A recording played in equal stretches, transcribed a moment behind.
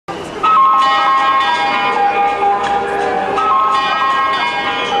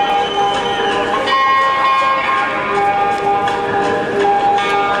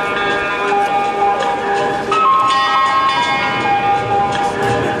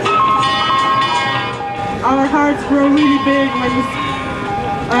our hearts grow really big when you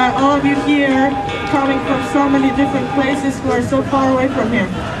all of you here coming from so many different places who are so far away from here.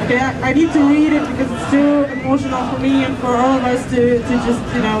 Okay, I need to read it because it's too emotional for me and for all of us to just,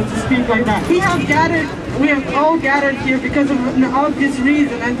 to speak like that. We have all gathered here because of an obvious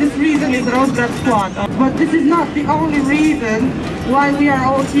reason, and this reason is Rozbrat Squad. But this is not the only reason why we are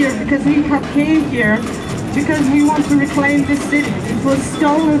all here, because we have came here because we want to reclaim this city. It was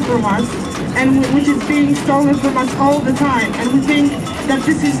stolen from us, and which is being stolen from us all the time, and we think that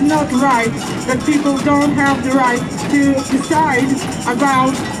this is not right, that people don't have the right to decide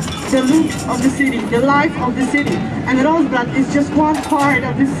about the look of the city, the life of the city. And Rozbrat is just one part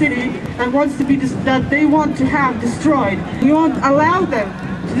of the city that wants to be that they want to have destroyed. We won't allow them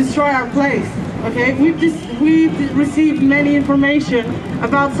to destroy our place. Okay, we've received many information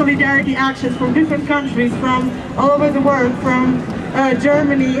about solidarity actions from different countries, from all over the world, from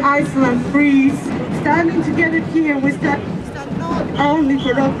Germany, Iceland, Greece. Standing together here, we stand not only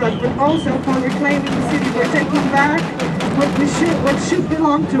for Rozbrat, but also for reclaiming the city. We're taking back what should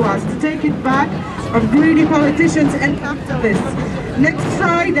belong to us, to take it back of greedy politicians and capitalists. Next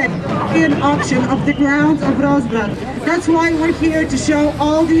Friday, an auction of the grounds of Rozbrat. That's why we're here, to show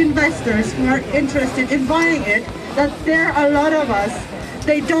all the investors who are interested in buying it that there are a lot of us.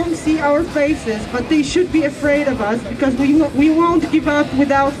 They don't see our faces, but they should be afraid of us, because we won't give up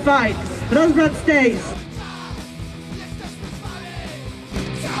without fight. Rozbrat stays.